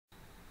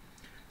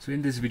So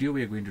in this video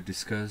we are going to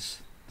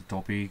discuss the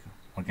topic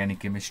organic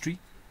chemistry.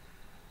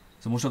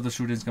 So most of the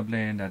students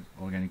complain that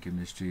organic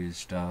chemistry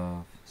is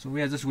tough. So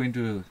we are just going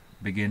to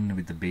begin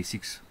with the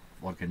basics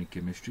of organic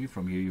chemistry.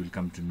 From here you will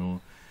come to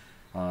know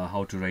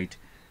how to write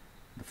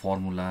the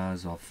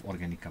formulas of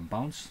organic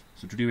compounds.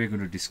 So today we are going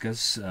to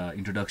discuss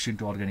introduction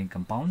to organic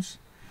compounds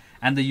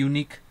and the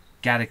unique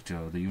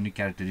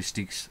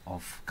characteristics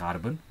of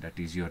carbon, that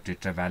is your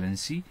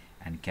tetravalency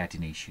and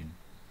catenation.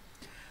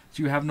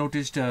 So you have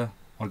noticed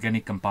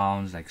organic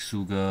compounds like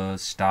sugar,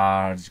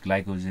 starch,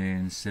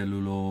 glycogen,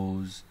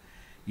 cellulose,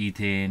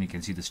 ethane. You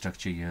can see the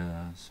structure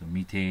here. So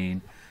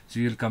methane.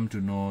 So you'll come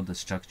to know the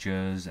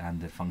structures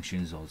and their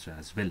functions also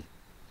as well.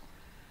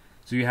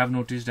 So you have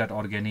noticed that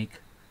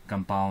organic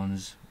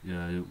compounds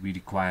we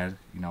require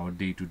in our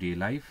day-to-day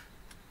life,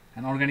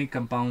 and organic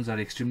compounds are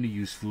extremely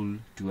useful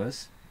to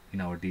us in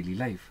our daily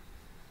life.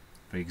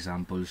 For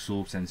example,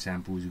 soaps and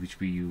shampoos which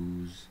we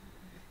use,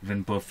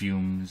 even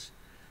perfumes.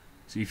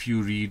 So if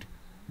you read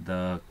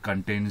the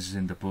contents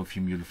in the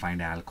perfume, you'll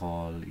find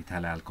alcohol,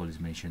 ethyl alcohol is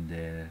mentioned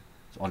there.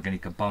 So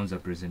organic compounds are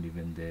present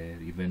even there.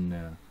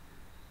 Even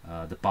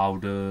the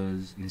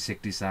powders,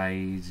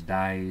 insecticides,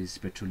 dyes,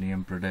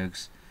 petroleum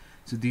products.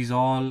 So these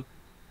all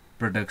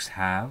products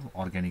have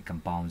organic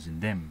compounds in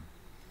them.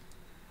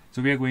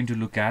 So we are going to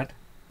look at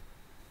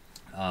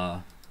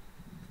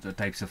the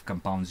types of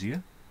compounds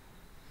here.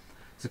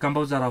 So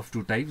compounds are of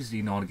two types,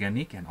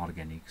 inorganic and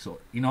organic.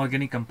 So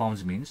inorganic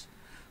compounds means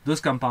those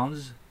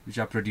compounds which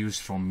are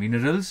produced from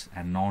minerals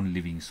and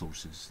non-living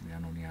sources. They are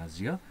known as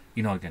here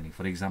inorganic.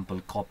 For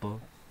example, copper,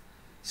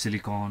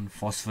 silicon,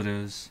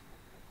 phosphorus,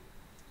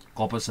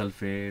 copper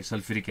sulfate,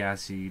 sulfuric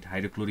acid,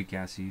 hydrochloric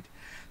acid.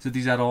 So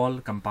these are all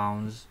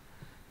compounds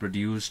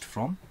produced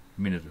from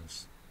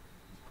minerals.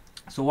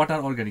 So what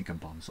are organic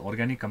compounds?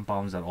 Organic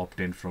compounds are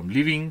obtained from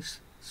living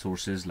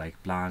sources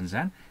like plants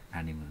and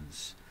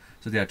animals.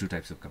 So there are two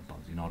types of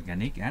compounds,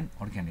 inorganic and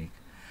organic.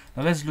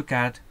 Now let's look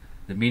at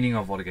the meaning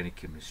of organic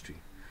chemistry.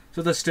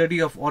 So the study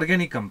of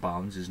organic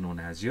compounds is known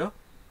as your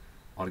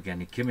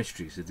organic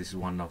chemistry. So this is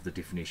one of the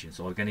definitions.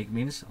 So organic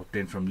means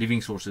obtained from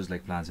living sources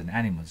like plants and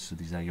animals. So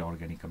these are your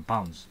organic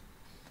compounds.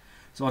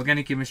 So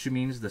organic chemistry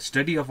means the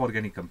study of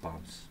organic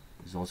compounds.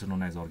 Is also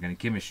known as organic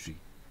chemistry.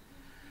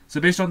 So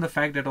based on the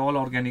fact that all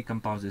organic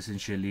compounds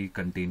essentially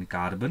contain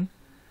carbon,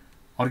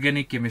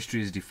 organic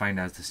chemistry is defined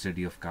as the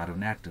study of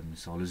carbon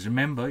atoms. So always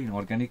remember, in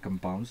organic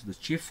compounds, the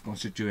chief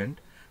constituent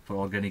for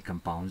organic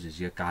compounds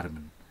is your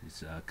carbon.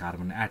 It's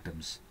carbon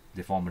atoms.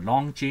 They form a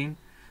long chain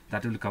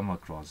that will come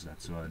across.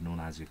 That's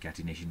known as your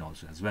catenation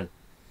also as well.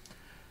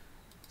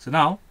 So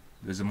now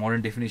there's a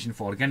modern definition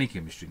for organic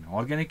chemistry. Now,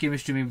 organic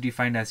chemistry may be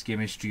defined as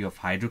chemistry of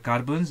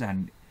hydrocarbons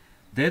and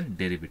their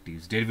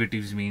derivatives.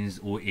 Derivatives means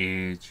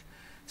OH,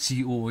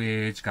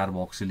 COH,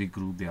 carboxylic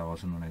group. They are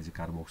also known as a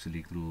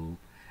carboxylic group,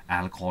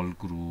 alcohol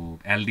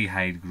group,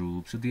 aldehyde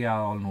group. So they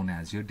are all known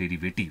as your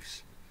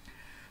derivatives.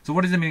 So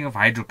what is the meaning of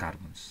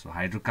hydrocarbons? So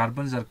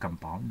hydrocarbons are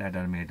compounds that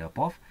are made up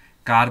of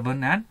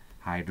carbon and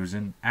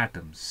hydrogen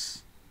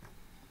atoms.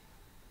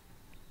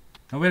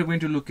 Now we are going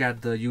to look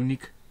at the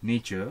unique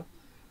nature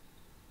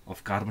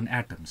of carbon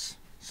atoms.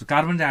 So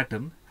carbon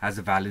atom has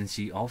a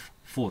valency of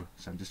 4.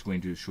 So I'm just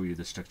going to show you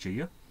the structure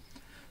here.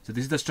 So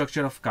this is the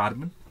structure of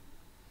carbon.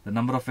 The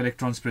number of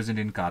electrons present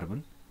in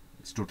carbon,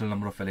 its total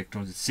number of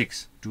electrons is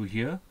 6, 2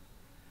 here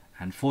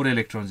and 4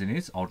 electrons in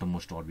its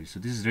outermost orbit. So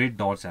these red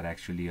dots are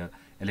actually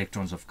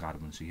electrons of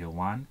carbon. So here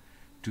 1,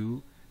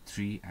 2,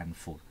 3 and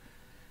 4.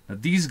 Now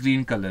these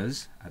green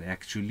colors are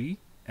actually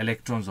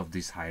electrons of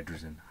this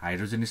hydrogen.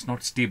 Hydrogen is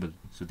not stable,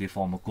 so they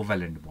form a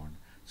covalent bond.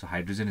 So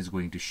hydrogen is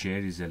going to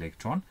share his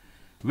electron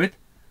with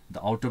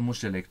the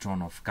outermost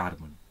electron of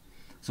carbon.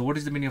 So what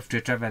is the meaning of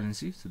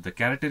tetravalency? So the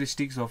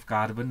characteristics of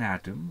carbon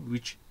atom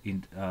which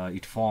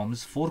it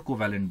forms 4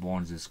 covalent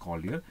bonds is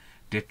called your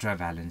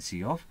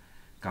tetravalency of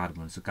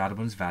carbon. So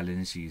carbon's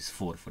valency is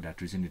 4. For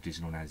that reason it is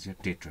known as your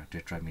tetra.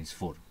 Tetra means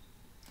 4.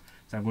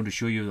 So I'm going to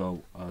show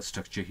you the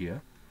structure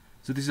here.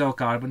 So this is our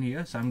carbon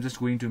here. So I'm just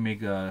going to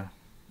make the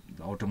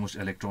outermost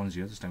electrons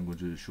here. Just I'm going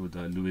to show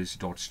the Lewis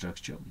dot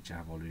structure, which I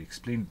have already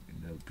explained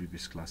in the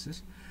previous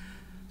classes.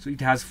 So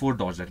it has 4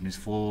 dots. That means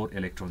 4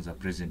 electrons are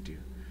present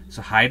here.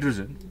 So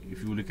hydrogen,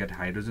 if you look at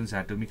hydrogen's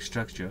atomic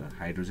structure,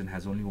 hydrogen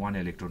has only 1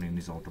 electron in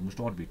its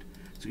outermost orbit.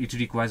 So it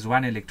requires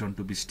 1 electron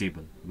to be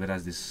stable,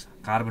 whereas this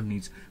carbon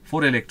needs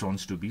 4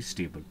 electrons to be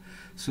stable.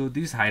 So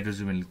this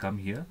hydrogen will come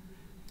here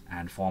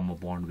and form a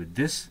bond with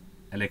this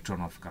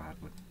electron of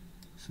carbon.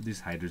 So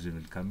this hydrogen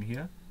will come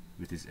here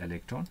with this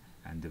electron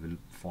and they will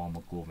form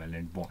a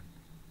covalent bond.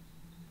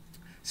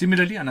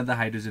 Similarly, another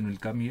hydrogen will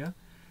come here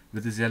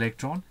with this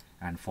electron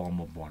and form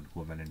a bond,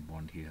 covalent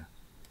bond here.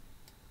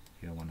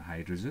 Here one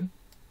hydrogen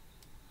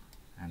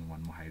and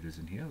one more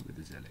hydrogen here with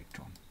this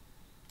electron.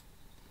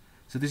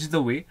 So this is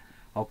the way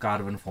how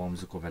carbon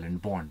forms a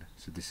covalent bond.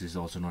 So this is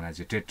also known as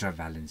a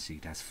tetravalency.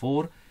 It has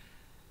 4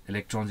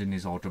 electrons in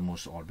its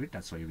outermost orbit.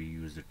 That's why we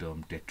use the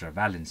term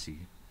tetravalency.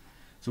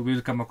 So we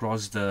will come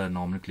across the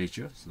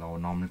nomenclature. So our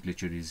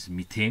nomenclature is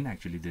methane.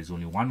 Actually, there's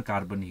only 1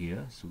 carbon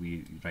here, so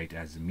we write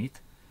as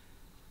meth.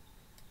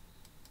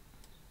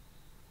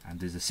 and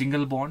there's a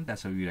single bond,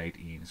 that's how we write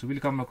ene. So we'll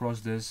come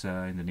across this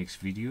in the next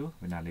video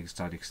when I'll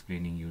start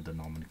explaining you the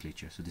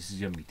nomenclature. So this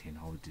is your methane,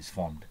 how it is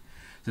formed.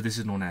 So this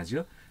is known as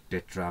your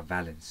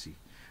tetravalency.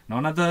 Now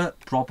another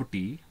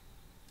property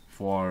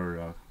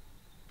for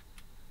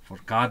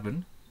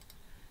carbon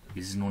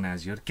is known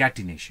as your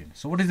catenation.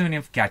 So what is the meaning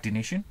of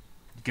catenation?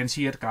 You can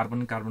see here carbon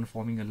and carbon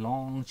forming a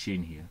long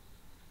chain here.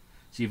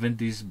 So even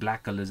these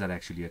black colors are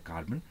actually a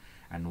carbon,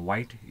 and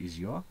white is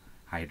your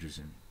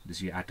hydrogen. This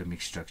is your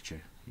atomic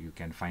structure. You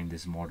can find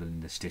this model in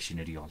the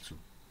stationery also.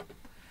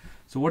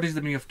 So what is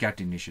the meaning of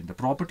catenation? The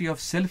property of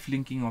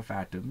self-linking of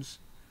atoms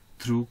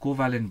through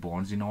covalent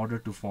bonds in order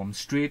to form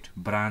straight,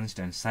 branched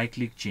and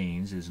cyclic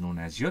chains is known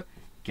as your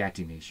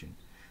catenation.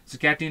 So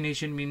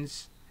catenation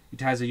means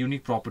it has a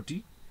unique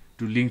property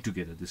to link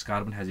together. This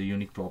carbon has a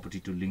unique property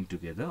to link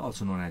together,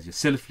 also known as your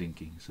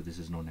self-linking. So this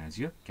is known as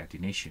your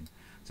catenation.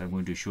 So I'm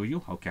going to show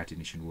you how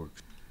catenation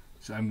works.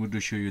 So I'm going to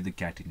show you the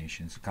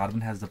catenation. So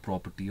carbon has the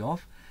property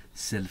of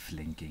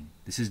self-linking.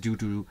 This is due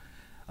to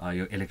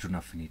your electron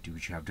affinity,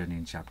 which you have done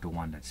in chapter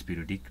 1, that's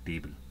periodic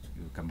table.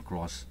 You come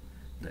across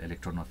the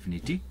electron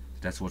affinity.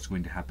 That's what's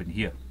going to happen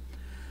here.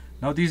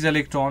 Now this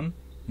electron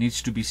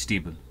needs to be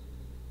stable.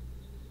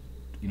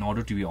 In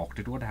order to be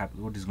octet,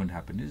 what is going to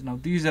happen is, now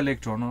this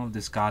electron of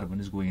this carbon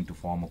is going to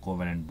form a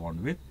covalent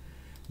bond with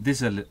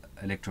this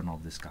electron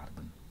of this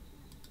carbon.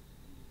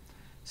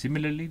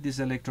 Similarly, this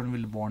electron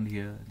will bond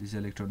here, this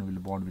electron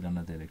will bond with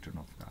another electron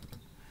of carbon.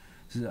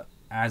 So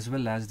as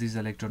well as this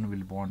electron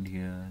will bond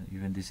here,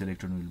 even this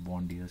electron will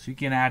bond here. So you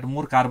can add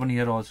more carbon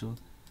here also.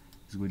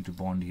 It's going to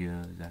bond here,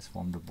 that's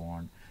formed a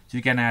bond. So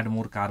you can add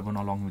more carbon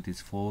along with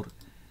its 4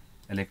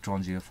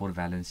 electrons here, 4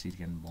 valency, it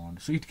can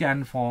bond. So it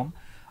can form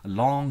a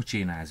long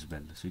chain as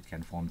well. So it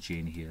can form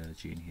chain here,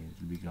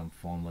 it will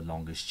form a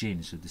longest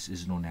chain. So this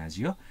is known as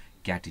your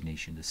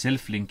catenation, the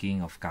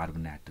self-linking of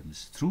carbon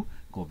atoms through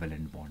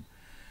covalent bond.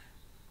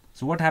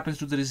 So what happens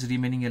to the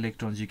remaining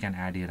electrons? You can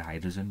add here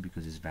hydrogen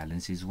because its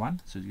valence is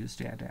 1. So you just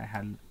add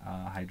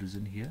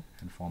hydrogen here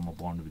and form a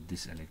bond with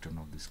this electron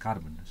of this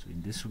carbon. So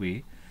in this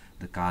way,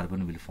 the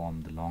carbon will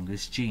form the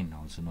longest chain,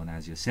 also known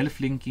as your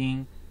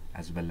self-linking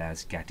as well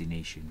as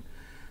catenation.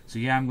 So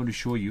here I'm going to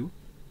show you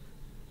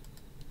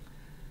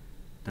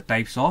the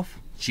types of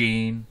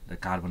chain the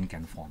carbon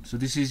can form. So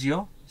this is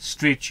your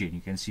straight chain.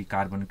 You can see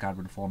carbon and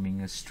carbon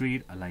forming a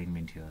straight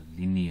alignment here,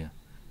 linear.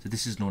 So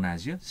this is known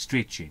as your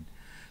straight chain.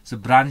 So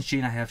branch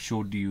chain I have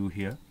showed you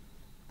here.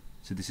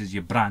 So this is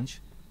your branch.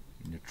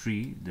 In the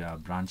tree there are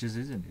branches,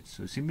 isn't it?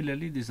 So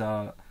similarly these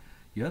are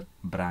your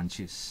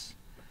branches.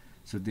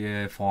 So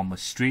they form a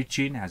straight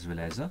chain as well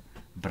as a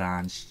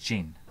branch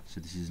chain. So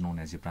this is known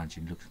as a branch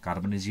chain. Look,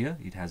 carbon is here,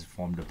 it has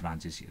formed the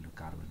branches here. Look,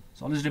 carbon.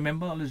 So always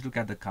remember, always look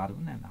at the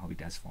carbon and how it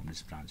has formed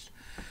this branch.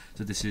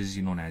 So this is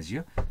known as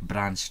your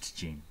branched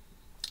chain.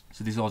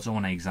 So this is also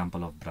one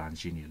example of branch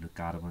chain here. Look,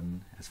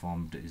 carbon has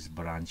formed its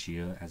branch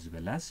here as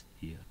well as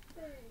here.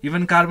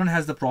 Even carbon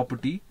has the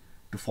property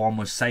to form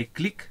a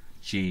cyclic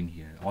chain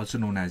here, also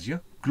known as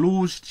your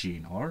closed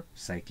chain or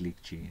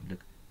cyclic chain. Look,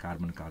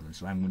 carbon, carbon.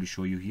 So I'm going to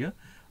show you here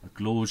a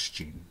closed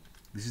chain.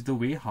 This is the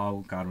way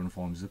how carbon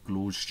forms a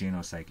closed chain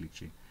or cyclic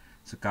chain.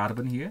 So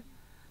carbon here,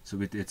 so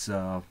with its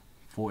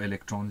 4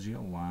 electrons here,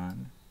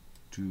 1,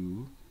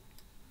 2,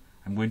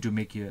 I'm going to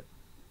make here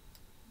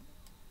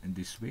in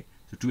this way.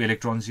 So 2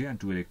 electrons here and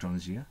 2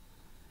 electrons here.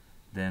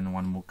 Then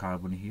 1 more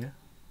carbon here,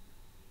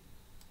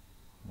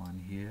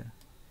 1 here.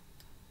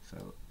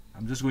 So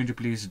I'm just going to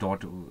place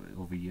dot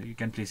over here. You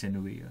can place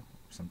anywhere here.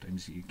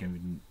 Sometimes you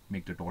can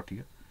make the dot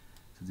here.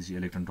 So this is the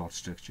electron dot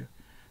structure.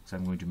 So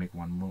I'm going to make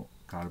 1 more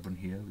carbon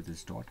here with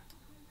this dot.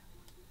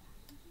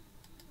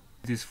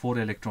 These 4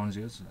 electrons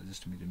here, so I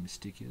just made a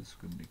mistake here, so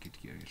I'm going to make it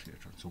here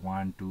electrons. So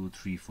 1, 2,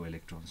 3, 4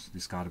 electrons.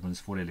 This carbon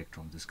is 4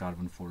 electrons. This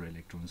carbon 4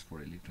 electrons,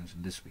 4 electrons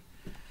in this way.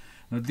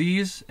 Now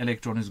this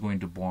electron is going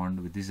to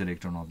bond with this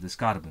electron of this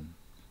carbon.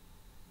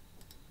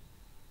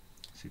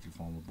 So it will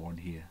form a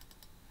bond here.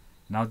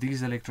 Now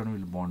this electron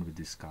will bond with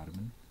this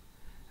carbon,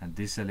 and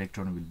this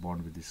electron will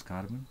bond with this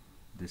carbon.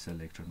 This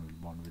electron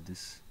will bond with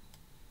this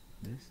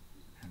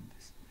and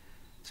this.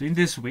 So in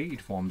this way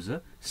it forms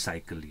a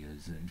cycle here,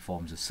 it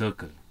forms a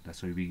circle.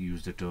 That's why we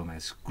use the term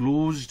as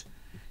closed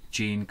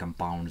chain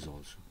compounds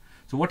also.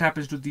 So what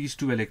happens to these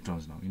 2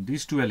 electrons now? In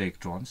these 2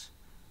 electrons,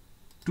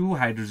 2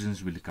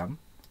 hydrogens will come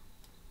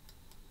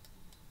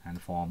and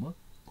form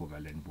a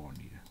covalent bond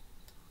here.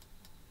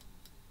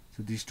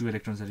 So these 2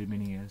 electrons are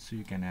remaining here, so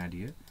you can add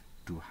here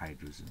 2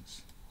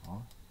 hydrogens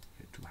or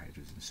here 2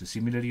 hydrogens. So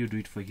similarly you do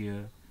it for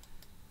here,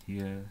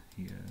 here,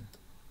 here,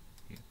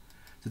 here.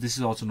 So this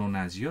is also known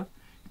as your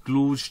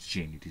closed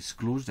chain. It is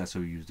closed, that's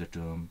why we use the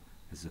term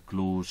as a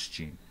closed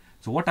chain.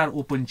 So what are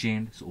open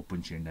chained? So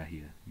open chained are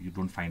here. You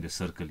don't find a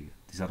circle here.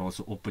 These are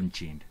also open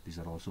chained. These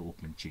are also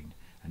open chained.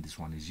 And this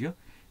one is your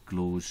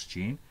closed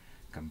chain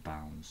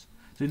compounds.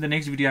 So in the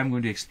next video I'm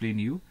going to explain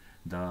you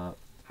the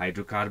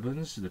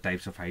hydrocarbons, the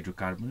types of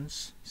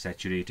hydrocarbons,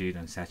 saturated,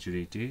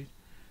 unsaturated.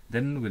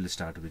 Then we'll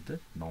start with the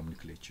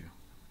nomenclature.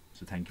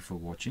 So thank you for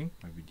watching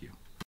my video.